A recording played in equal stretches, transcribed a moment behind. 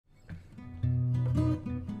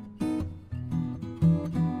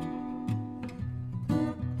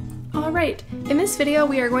Alright, in this video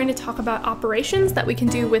we are going to talk about operations that we can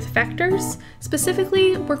do with vectors.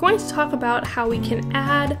 Specifically, we're going to talk about how we can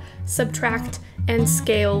add, subtract, and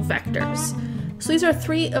scale vectors. So these are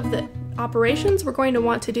three of the operations we're going to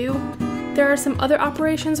want to do. There are some other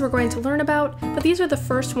operations we're going to learn about, but these are the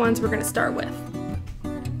first ones we're going to start with.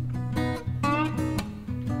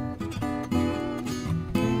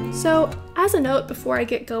 So, as a note before I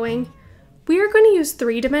get going, we are going to use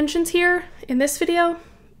 3 dimensions here in this video,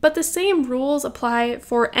 but the same rules apply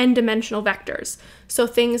for n-dimensional vectors, so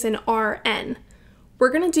things in Rn. We're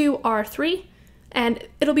going to do R3, and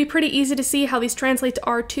it'll be pretty easy to see how these translate to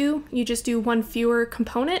R2. You just do one fewer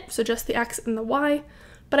component, so just the x and the y.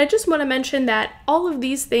 But I just want to mention that all of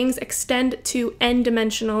these things extend to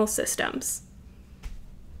n-dimensional systems.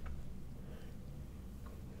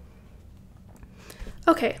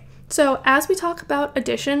 Okay, so as we talk about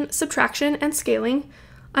addition, subtraction, and scaling,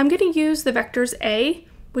 I'm going to use the vectors A,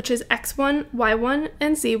 which is x1, y1,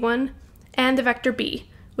 and z1, and the vector B,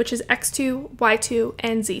 which is x2, y2,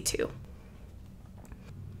 and z2.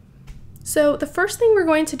 So the first thing we're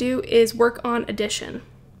going to do is work on addition.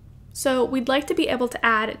 So we'd like to be able to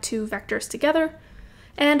add 2 vectors together,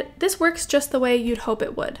 and this works just the way you'd hope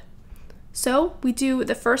it would. So we do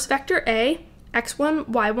the first vector A, x1,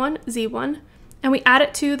 y1, z1, and we add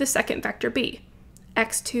it to the second vector B,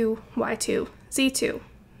 x2, y2, z2.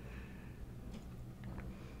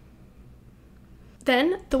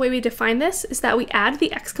 Then, the way we define this is that we add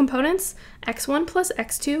the x components, x1 plus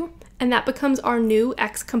x2, and that becomes our new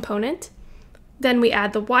x component. Then we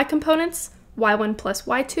add the y components, y1 plus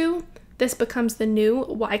y2, this becomes the new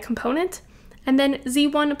y component, and then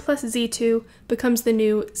z1 plus z2 becomes the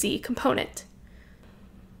new z component.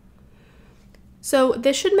 So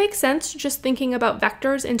this should make sense just thinking about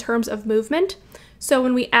vectors in terms of movement. So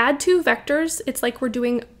when we add 2 vectors, it's like we're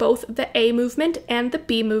doing both the A movement and the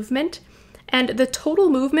B movement. And the total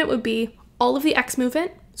movement would be all of the x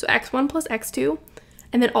movement, so x1 plus x2,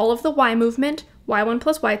 and then all of the y movement, y1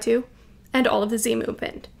 plus y2, and all of the z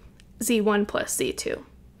movement, z1 plus z2.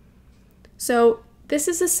 So this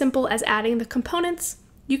is as simple as adding the components.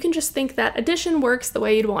 You can just think that addition works the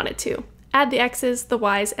way you'd want it to. Add the x's, the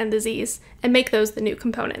y's, and the z's, and make those the new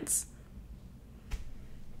components.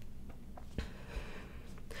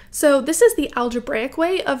 So this is the algebraic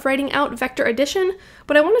way of writing out vector addition,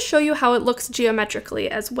 but I want to show you how it looks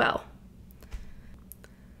geometrically as well.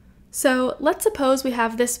 So let's suppose we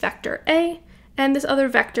have this vector A and this other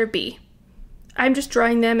vector B. I'm just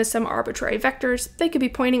drawing them as some arbitrary vectors. They could be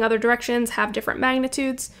pointing other directions, have different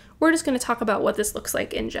magnitudes. We're just going to talk about what this looks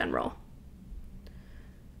like in general.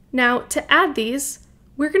 Now, to add these,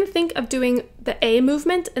 we're going to think of doing the A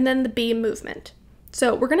movement and then the B movement.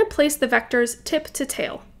 So we're going to place the vectors tip to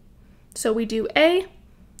tail. So we do A,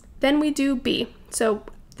 then we do B. So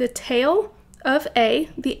the tail of A,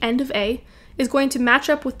 the end of A, is going to match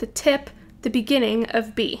up with the tip, the beginning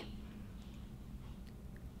of B.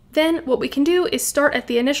 Then what we can do is start at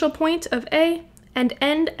the initial point of A and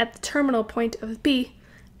end at the terminal point of B,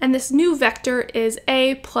 and this new vector is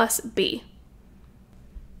A plus B.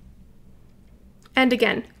 And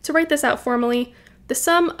again, to write this out formally, the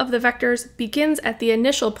sum of the vectors begins at the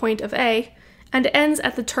initial point of A and ends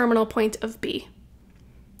at the terminal point of B.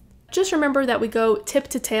 Just remember that we go tip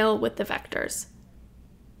to tail with the vectors.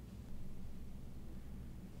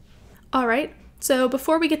 Alright, so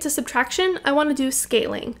before we get to subtraction, I want to do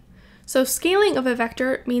scaling. So scaling of a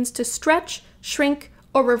vector means to stretch, shrink,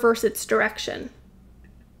 or reverse its direction.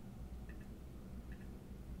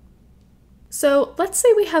 So let's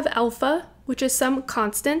say we have alpha, which is some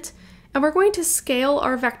constant, and we're going to scale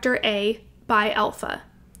our vector A by alpha.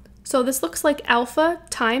 So this looks like alpha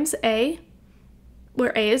times A,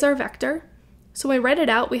 where A is our vector. So when we write it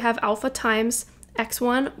out, we have alpha times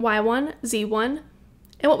x1, y1, z1.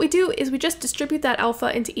 And what we do is we just distribute that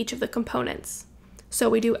alpha into each of the components. So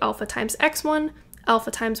we do alpha times x1,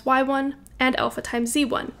 alpha times y1, and alpha times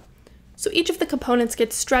z1. So each of the components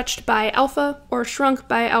gets stretched by alpha, or shrunk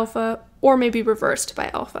by alpha, or maybe reversed by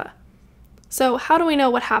alpha. So how do we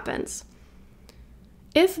know what happens?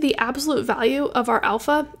 If the absolute value of our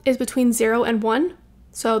alpha is between 0 and 1,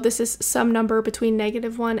 so this is some number between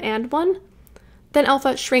 -1 and 1, then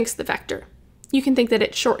alpha shrinks the vector. You can think that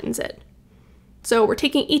it shortens it. So we're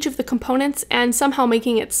taking each of the components and somehow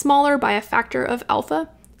making it smaller by a factor of alpha,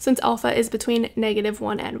 since alpha is between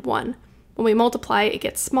 -1 and 1. When we multiply, it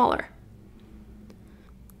gets smaller.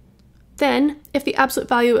 Then, if the absolute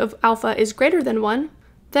value of alpha is greater than 1,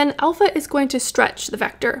 then alpha is going to stretch the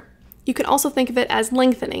vector. You can also think of it as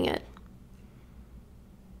lengthening it.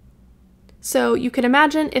 So you can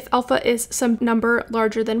imagine if alpha is some number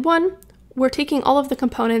larger than 1, we're taking all of the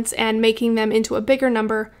components and making them into a bigger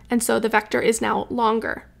number, and so the vector is now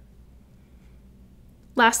longer.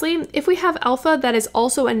 Lastly, if we have alpha that is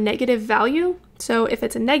also a negative value, so if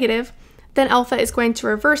it's a negative, then alpha is going to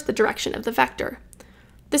reverse the direction of the vector.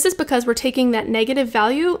 This is because we're taking that negative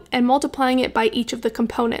value and multiplying it by each of the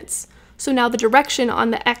components. So now the direction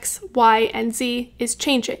on the x, y, and z is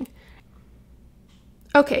changing.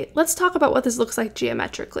 Okay, let's talk about what this looks like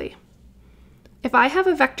geometrically. If I have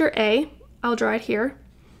a vector A, I'll draw it here,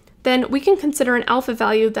 then we can consider an alpha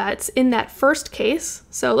value that's in that first case.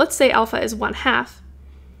 So let's say alpha is 1/2.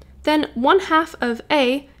 Then 1/2 of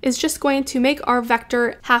A is just going to make our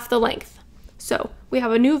vector half the length. So we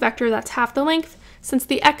have a new vector that's half the length, since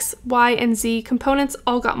the x, y, and z components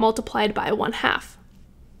all got multiplied by 1/2.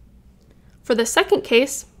 For the second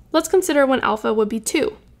case, let's consider when alpha would be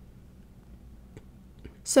 2.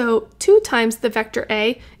 So 2 times the vector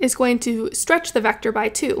A is going to stretch the vector by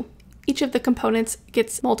 2. Each of the components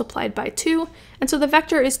gets multiplied by 2, and so the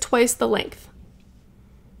vector is twice the length.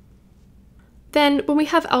 Then when we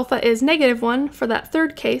have alpha is -1 for that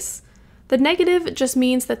third case, the negative just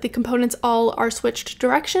means that the components all are switched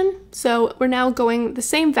direction, so we're now going the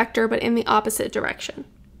same vector but in the opposite direction.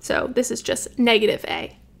 So this is just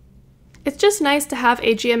 -A. It's just nice to have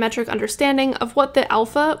a geometric understanding of what the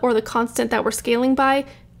alpha, or the constant that we're scaling by,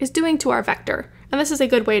 is doing to our vector, and this is a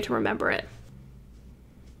good way to remember it.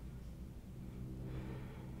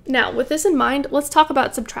 Now, with this in mind, let's talk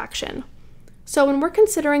about subtraction. So when we're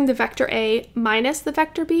considering the vector A minus the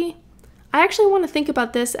vector B, I actually want to think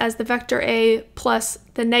about this as the vector A plus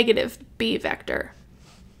the negative B vector.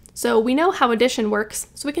 So we know how addition works,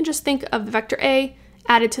 so we can just think of the vector A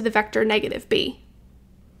added to the vector -B.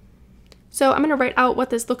 So I'm going to write out what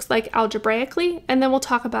this looks like algebraically, and then we'll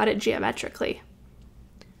talk about it geometrically.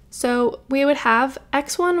 So we would have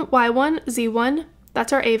x1, y1, z1,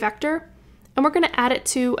 that's our A vector, and we're going to add it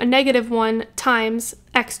to a -1 times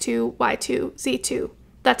x2, y2, z2,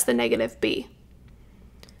 that's the -B.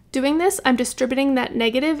 Doing this, I'm distributing that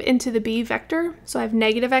negative into the B vector, so I have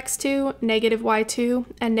 -x2, -y2,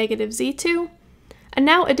 and -z2, and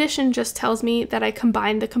now addition just tells me that I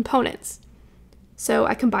combine the components. So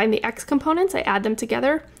I combine the x components, I add them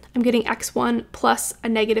together, I'm getting x1 plus a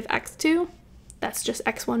 -x2, that's just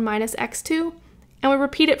x1 minus x2, and we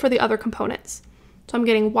repeat it for the other components. So I'm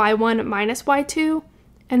getting y1 minus y2,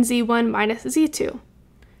 and z1 minus z2.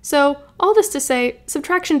 So all this to say,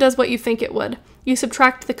 subtraction does what you think it would. You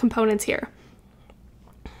subtract the components here.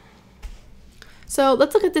 So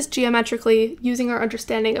let's look at this geometrically using our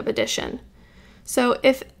understanding of addition. So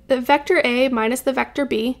if the vector A minus the vector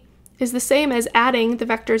B is the same as adding the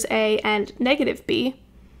vectors A and -B,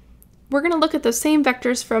 we're going to look at those same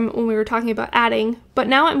vectors from when we were talking about adding, but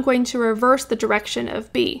now I'm going to reverse the direction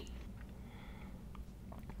of B.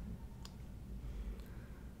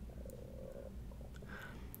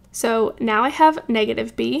 So now I have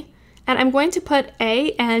 -B, and I'm going to put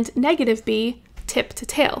A and -B tip to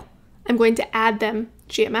tail. I'm going to add them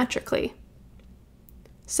geometrically.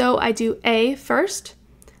 So I do A first,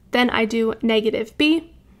 then I do -B,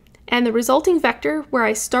 and the resulting vector, where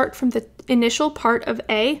I start from the initial part of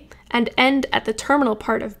A and end at the terminal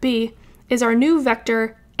part of B, is our new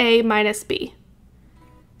vector A minus B.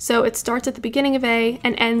 So it starts at the beginning of A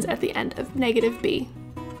and ends at the end of -B.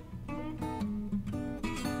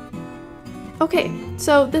 Okay,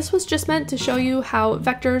 so this was just meant to show you how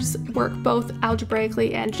vectors work both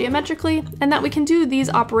algebraically and geometrically, and that we can do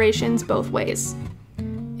these operations both ways.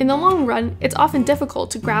 In the long run, it's often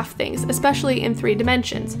difficult to graph things, especially in 3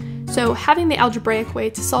 dimensions, so having the algebraic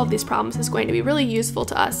way to solve these problems is going to be really useful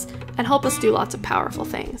to us and help us do lots of powerful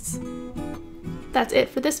things. That's it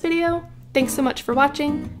for this video. Thanks so much for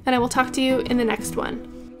watching, and I will talk to you in the next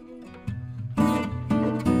one.